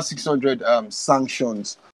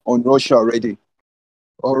 sanctions on Russia already,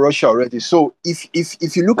 So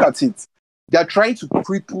if you look at it, they're trying to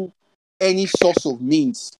cripple any source of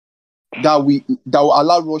means that will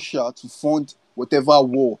allow Russia to fund whatever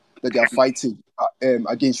war that they are fighting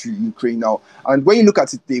against Ukraine now. And when you look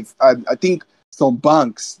at it, I think some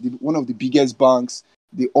banks, one of the biggest banks,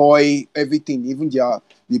 the oil, everything, even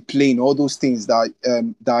the plane, all those things that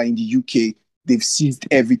are in the UK, they've seized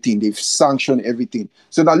everything, they've sanctioned everything.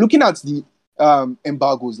 So now looking at the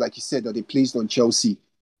embargoes, like you said, that they placed on Chelsea,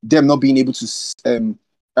 them not being able to spend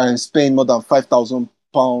more than £5,000,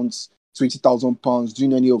 £20,000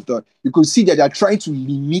 doing any of that. You could see that they are trying to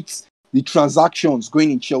limit the transactions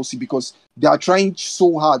going in Chelsea because they are trying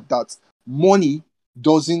so hard that money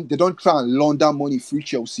doesn't. They don't try and launder money through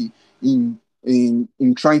Chelsea in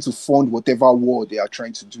trying to fund whatever war they are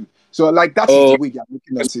trying to do. So like that is the way they are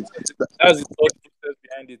looking at it. That's the thought process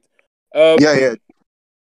behind it. Yeah.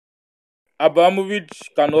 Abramovich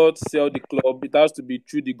cannot sell the club. It has to be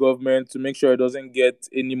through the government to make sure it doesn't get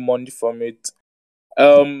any money from it.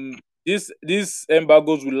 These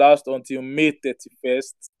embargoes will last until May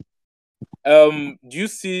 31st. Do you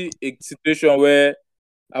see a situation where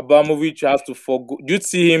Abramovich has to forgo? Do you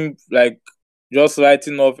see him like just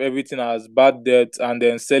writing off everything as bad debt and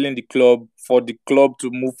then selling the club for the club to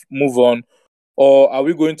move on, or are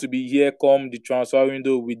we going to be here come the transfer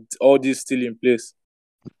window with all this still in place?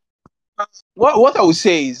 What I would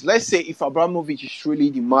say is, let's say if Abramovich is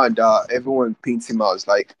truly the man that everyone paints him as,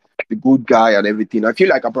 like the good guy and everything, I feel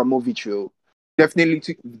like Abramovich will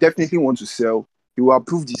definitely want to sell. He will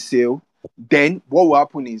approve the sale. Then what will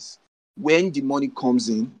happen is when the money comes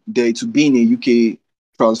in, there to be in a UK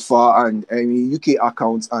transfer and a UK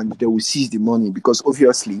account, and they will seize the money because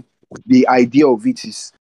obviously the idea of it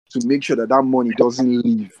is to make sure that that money doesn't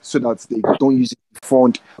leave, so that they don't use it to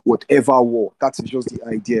fund whatever war. That is just the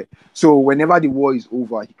idea. So whenever the war is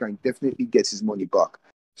over, he can definitely get his money back.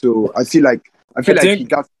 So I feel like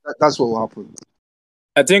that's what will happen.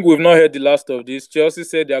 I think we've not heard the last of this. Chelsea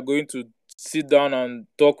said they are going to sit down and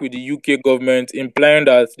talk with the UK government, implying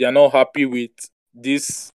that they are not happy with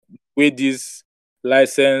this way this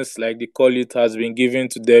license, like they call it, has been given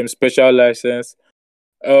to them, special license.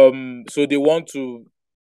 So they want to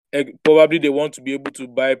probably they want to be able to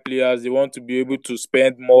buy players. They want to be able to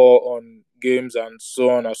spend more on games and so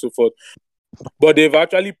on and so forth. But they've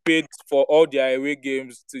actually paid for all their away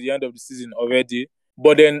games to the end of the season already.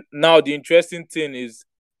 But then now the interesting thing is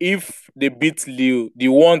if they beat Lille, the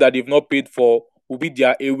one that they've not paid for will be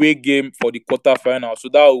their away game for the quarterfinal. So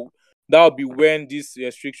that will be when this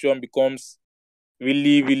restriction becomes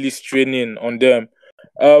really, really straining on them.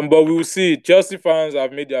 But we will see. Chelsea fans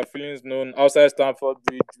have made their feelings known outside Stamford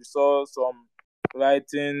Bridge. We saw some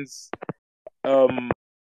writings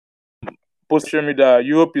post media.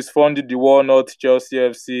 Europe is funding the war, not Chelsea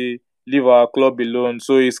FC. Leave our club alone.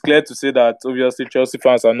 So it's clear to say that obviously Chelsea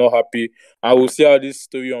fans are not happy, and we'll see how this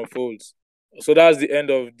story unfolds. So that's the end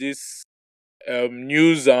of this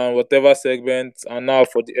news and whatever segment, and now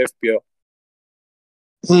for the FPL.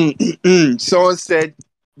 Someone said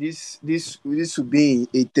this would be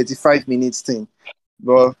a 35 minutes thing,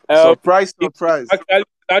 but surprise, surprise.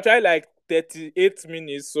 Actually like 38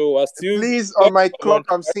 minutes, so I still. Please, on my clock,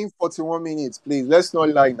 I'm seeing 41 minutes. Please, let's not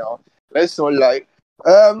lie now. Let's not lie.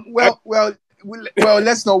 Well,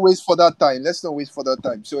 let's not waste for that time.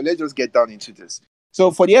 So let's just get down into this.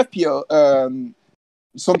 So for the FPL,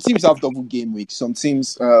 some teams have double game week. Some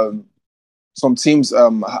teams are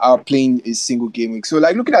playing a single game week. So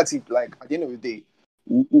like looking at it, like at the end of the day,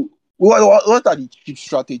 what are the cheap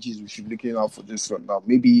strategies we should be looking out for this one now?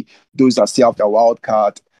 Maybe those that still have their wild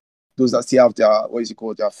card, those that still have their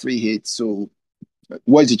their free hit. So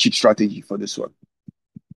what is the cheap strategy for this one?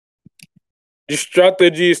 The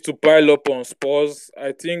strategy is to pile up on Spurs.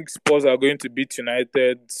 I think Spurs are going to beat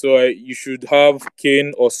United, so you should have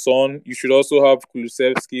Kane or Son. You should also have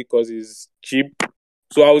Kulusevski because he's cheap.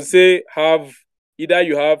 So I would say either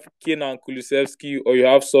you have Kane and Kulusevski or you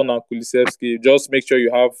have Son and Kulusevski. Just make sure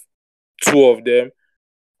you have two of them.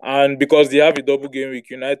 And because they have a double game week,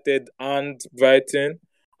 United and Brighton.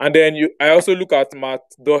 And then I also look at Matt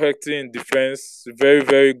Doherty in defense. Very,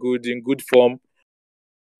 very good, in good form.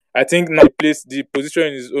 I think now he plays the position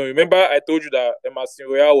in his own. Remember, I told you that Emerson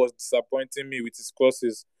Royal was disappointing me with his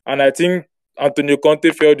crosses. And I think Antonio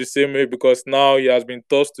Conte felt the same way because now he has been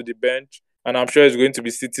tossed to the bench. And I'm sure he's going to be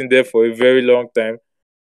sitting there for a very long time.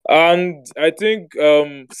 And I think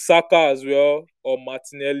Saka as well, or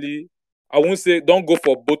Martinelli. I won't say don't go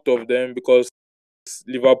for both of them because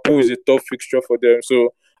Liverpool is a tough fixture for them.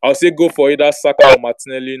 So I'll say go for either Saka or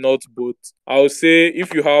Martinelli, not both. I'll say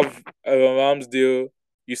if you have Ramsdale,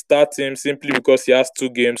 you start him simply because he has 2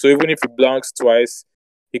 games. So even if he blanks twice,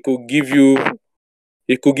 he could give you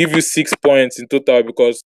 6 points in total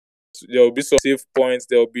because there will be some save points.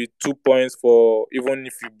 There will be 2 points for even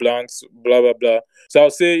if he blanks, blah blah blah. So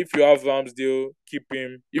I'll say if you have Ramsdale, keep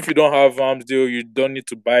him. If you don't have Ramsdale, you don't need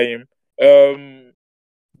to buy him.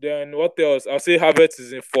 Then what else? I'll say Havertz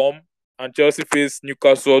is in form and Chelsea face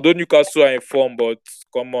Newcastle. Although Newcastle are in form, but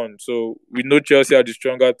come on. So we know Chelsea are the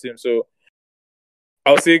stronger team. So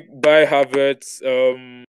I'll say buy Havertz.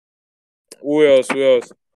 Who else?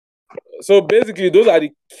 So basically, those are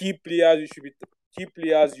the key players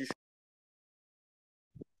you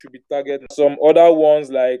should be targeting. Some other ones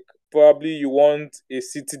like probably you want a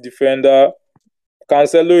City defender.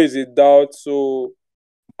 Cancelo is a doubt, so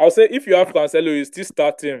I'll say if you have Cancelo, you still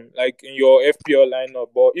start him like in your FPL lineup.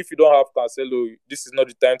 But if you don't have Cancelo, this is not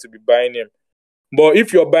the time to be buying him. But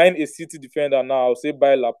if you're buying a City defender now, I'll say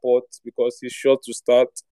buy Laporte because he's sure to start.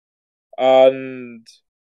 And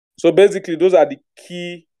so basically, those are the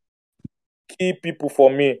key people for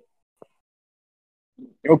me.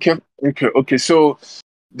 Okay. So,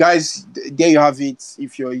 guys, there you have it.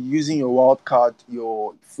 If you're using your wild card,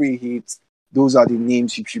 your free hit, those are the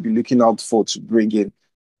names you should be looking out for to bring in.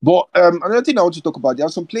 But another thing I want to talk about, there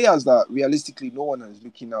are some players that realistically no one is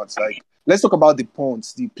looking at. Like, let's talk about the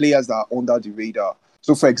punts, the players that are under the radar.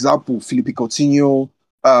 So, for example, Philippe Coutinho,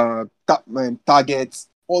 Target,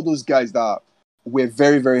 all those guys that were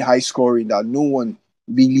very, very high scoring that no one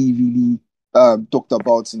really talked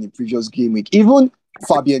about in the previous game week. Even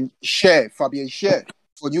Fabian Schär for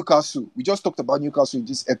Newcastle. We just talked about Newcastle in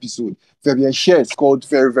this episode. Fabian Schär scored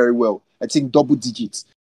very, very well. I think double digits.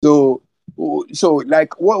 So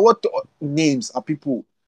like, what names are people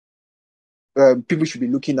should be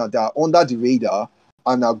looking at that are under the radar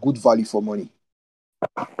and are good value for money?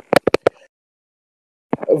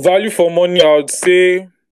 Value for money, I would say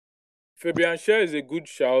Fabian Schär is a good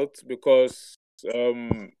shout because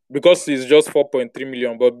he's just 4.3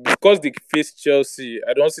 million, but because they face Chelsea,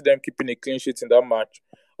 I don't see them keeping a clean sheet in that match.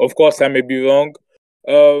 Of course, I may be wrong.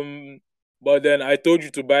 But then I told you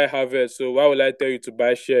to buy Havertz, so why would I tell you to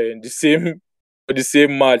buy Schär in the same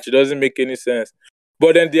match? It doesn't make any sense.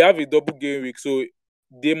 But then they have a double game week, so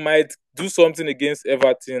they might do something against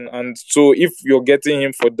Everton, and so if you're getting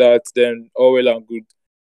him for that, then all well and good.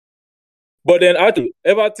 But then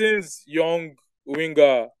Everton's young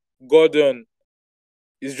winger Gordon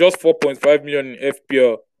is just 4.5 million in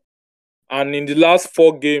FPL, and in the last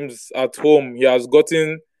 4 games at home, he has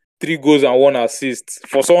gotten 3 goals and 1 assist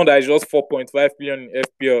for someone that is just 4.5 million in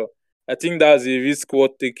FPL. I think that's a risk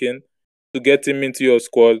worth taking to get him into your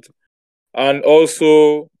squad. And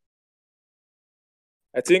also,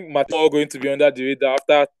 I think Mateo going to be under the radar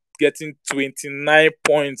after getting 29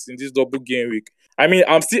 points in this double game week. I mean,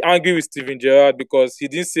 I'm still angry with Steven Gerrard because he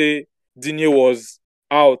didn't say Digne was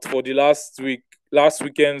out for the last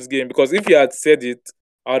weekend's game. Because if he had said it,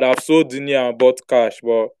 I would have sold Digne and bought cash.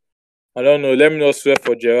 But I don't know. Let me not swear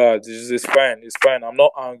for Gerrard. It's fine. It's fine. I'm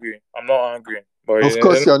not angry. But Of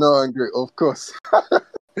course, you're not angry. Of course. Of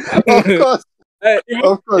course.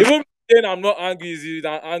 Of course. Even saying I'm not angry is in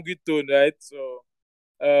an angry tone, right? So,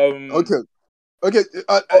 Okay.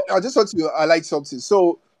 I just want to highlight something.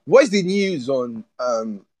 So, what's the news on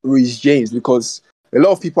Reece James? Because a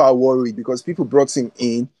lot of people are worried because people brought him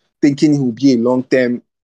in thinking he will be a long-term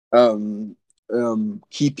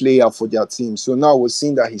key player for their team. So now we're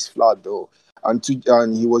seeing that he's flat though, and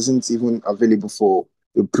he wasn't even available for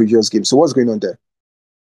the previous game. So what's going on there?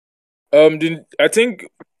 I think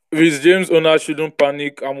Reece James owners shouldn't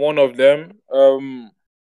panic. I'm one of them.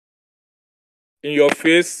 In your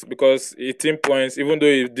face, because 18 points, even though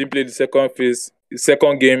he didn't play the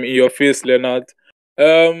second game, in your face, Leonard.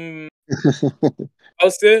 I'll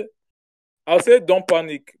say don't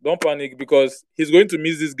panic because he's going to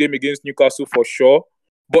miss this game against Newcastle for sure.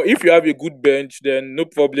 But if you have a good bench, then no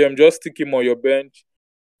problem, just stick him on your bench.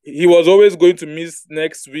 He was always going to miss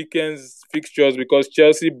next weekend's fixtures because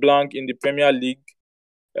Chelsea blank in the Premier League.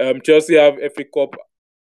 Chelsea and FA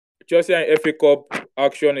Cup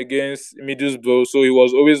action against Middlesbrough, so he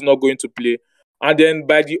was always not going to play. And then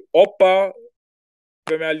by the upper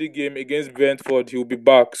Premier League game against Brentford, he'll be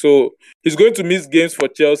back. So he's going to miss games for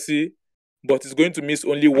Chelsea, but he's going to miss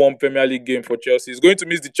only one Premier League game for Chelsea. He's going to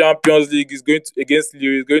miss the Champions League. He's going to against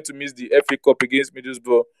Lille. He's going to miss the FA Cup against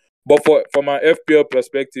Middlesbrough. But from an FPL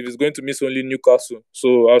perspective, he's going to miss only Newcastle.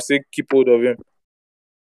 So I'll say keep hold of him.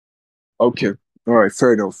 Okay. All right.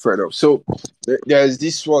 Fair enough. So there's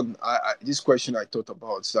this one. This question I thought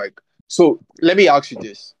about. It's like, so let me ask you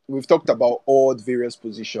this. We've talked about all the various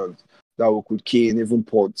positions that we could key and even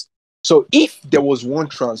pods. So if there was one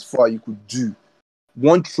transfer you could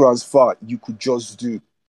just do,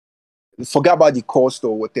 forget about the cost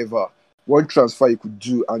or whatever, one transfer you could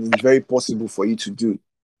do and it's very possible for you to do,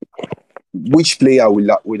 which player would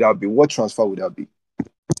that be? What transfer would that be?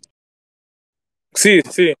 See,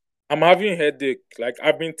 I'm having a headache. Like,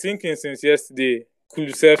 I've been thinking since yesterday,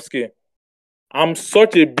 Kulusevski. I'm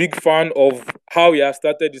such a big fan of how he has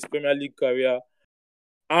started his Premier League career.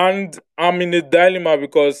 And I'm in a dilemma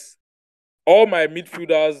because all my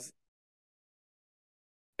midfielders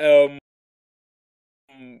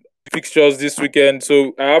fixtures this weekend.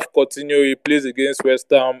 So I have Coutinho, he plays against West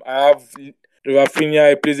Ham. I have Rafinha,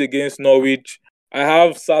 he plays against Norwich. I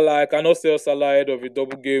have Salah. I cannot sell Salah ahead of a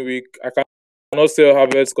double game week. I cannot sell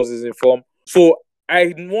Havertz because he's in form. So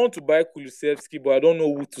I want to buy Kulusevski, but I don't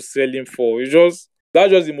know who to sell him for. That's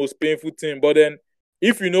just the most painful thing. But then,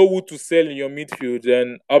 if you know who to sell in your midfield,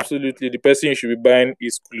 then absolutely the person you should be buying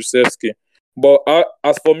is Kulusevski. But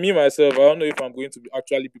as for me myself, I don't know if I'm going to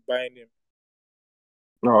actually be buying him.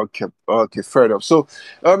 Okay, fair enough. So,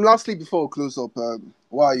 lastly, before we close up,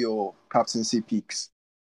 what are your captaincy picks?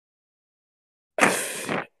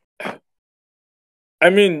 I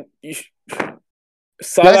mean,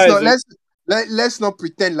 Salah let's not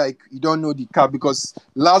pretend like you don't know the cap, because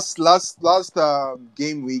last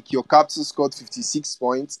game week your captain scored 56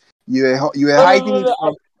 points. You were hiding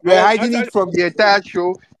it from the entire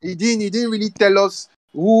show. He didn't really tell us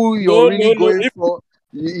who you're really going for.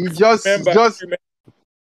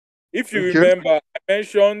 If you remember, I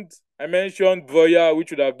mentioned Broya, which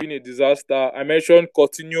would have been a disaster. I mentioned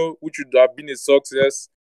Coutinho, which would have been a success,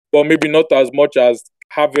 but maybe not as much as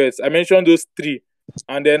Havertz. I mentioned those three.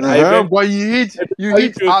 And then but you hit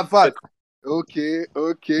Havertz. Okay.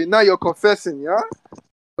 Now you're confessing, yeah?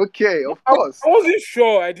 Okay, of course. I wasn't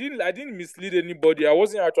sure. I didn't mislead anybody. I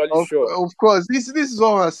wasn't actually sure. Of course. This is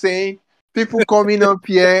what I'm saying. People coming up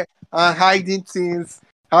here and hiding things.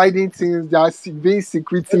 They're being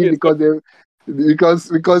secretive because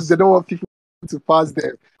they don't want people to pass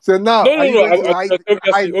them. So now, obviously,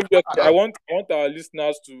 I want our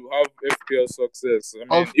listeners to have FPL success.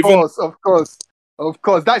 I mean, of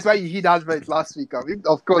course. That's why you hit Advert last week.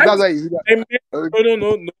 Of course, that's why you hit that.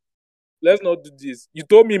 No. Let's not do this. You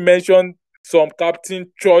told me mention some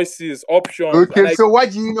captain choices, options. Okay, so why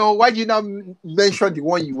do you not mention the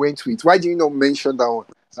one you went with? Why do you not mention that one?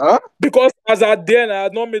 Huh? Because as at then, I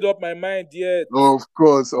had not made up my mind yet. Of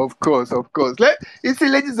course. You see,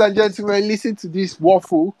 ladies and gentlemen, listen to this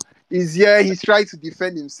waffle. He's here. He's trying to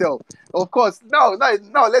defend himself. Of course. Now,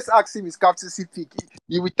 let's ask him his captaincy pick.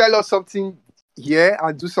 He will tell us something here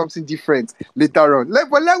and do something different later on.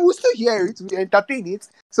 We'll still hear it. We entertain it.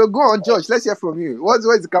 So go on, Josh. Let's hear from you. What's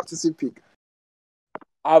the captaincy pick?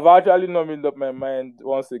 I've actually not made up my mind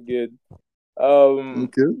once again.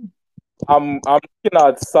 Okay. I'm looking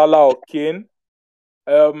at Salah or Kane.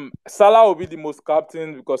 Salah will be the most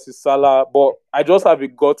captain because it's Salah, but I just have a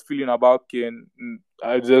gut feeling about Kane.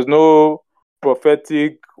 There's no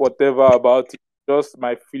prophetic whatever about it. Just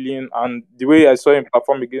my feeling and the way I saw him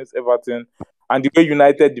perform against Everton and the way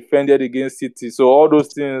United defended against City. So all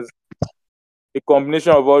those things, a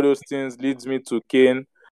combination of all those things leads me to Kane.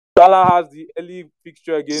 Salah has the early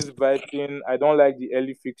fixture against Brighton. I don't like the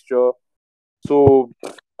early fixture. So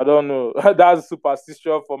I don't know. That's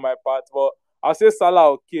superstition for my part. But I'll say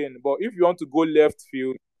Salah or Kane. But if you want to go left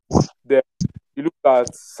field, then you look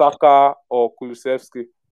at Saka or Kulusevski.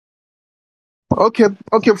 Okay.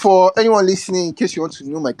 For anyone listening, in case you want to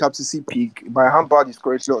know my captaincy pick, my handbag is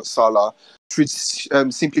currently on Salah.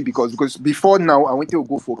 Simply because before now I wanted to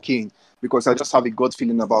go for Kane because I just have a gut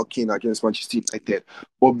feeling about Kane against Manchester United.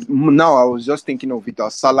 But now I was just thinking of it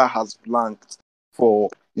as Salah has blanked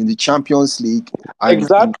in the Champions League and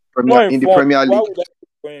exactly. in the Premier League. Why would I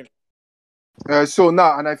go him? So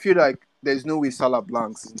now, and I feel like there's no way Salah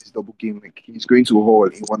blanks in this double game week. He's going to haul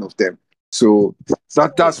in one of them. So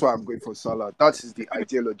that's why I'm going for Salah. That is the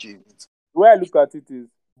ideology. The way I look at it is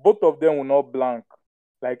both of them will not blank.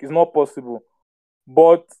 Like, it's not possible.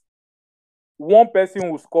 But one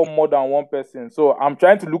person will score more than one person. So I'm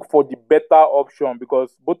trying to look for the better option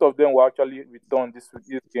because both of them will actually return this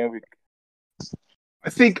game week. I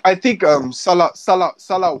think Salah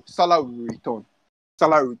will return.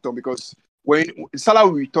 Salah will return because when Salah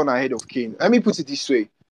will return ahead of Kane. Let me put it this way: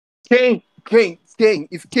 Kane.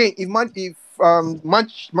 If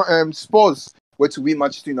Spurs were to win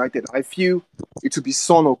Manchester United, I feel it would be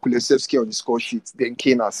Son or Kulusevski on the score sheet, then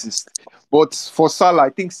Kane assist. But for Salah, I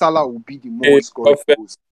think Salah will be the more scoring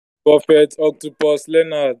goals. Prophet, Octopus,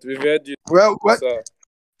 Leonard, we've heard you. Well,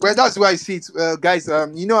 that's why I see it, guys.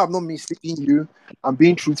 I'm not mistaking you. I'm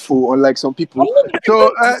being truthful, unlike some people.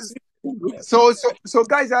 So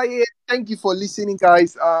guys, thank you for listening,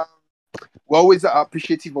 guys. We're always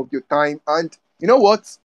appreciative of your time, and you know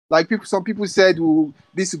what? Like some people said,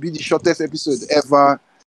 this will be the shortest episode ever.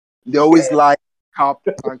 They always like cap,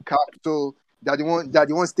 so they're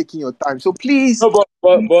the ones taking your time. So please, no, but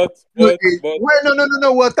no.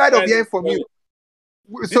 We're tired of hearing from you.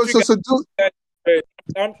 So do.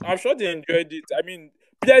 I'm sure they enjoyed it. I mean,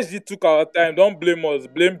 PSG took our time. Don't blame us.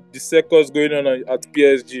 Blame the circus going on at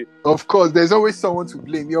PSG. Of course, there's always someone to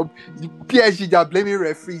blame. The PSG, they're blaming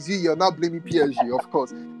referees. You're not blaming PSG, of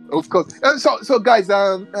course. So guys,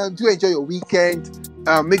 do enjoy your weekend.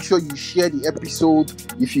 Make sure you share the episode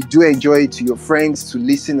if you do enjoy it to your friends to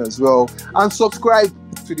listen as well, and subscribe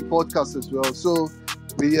to the podcast as well. So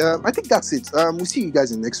I think that's it. We'll see you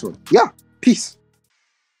guys in the next one. Yeah, peace.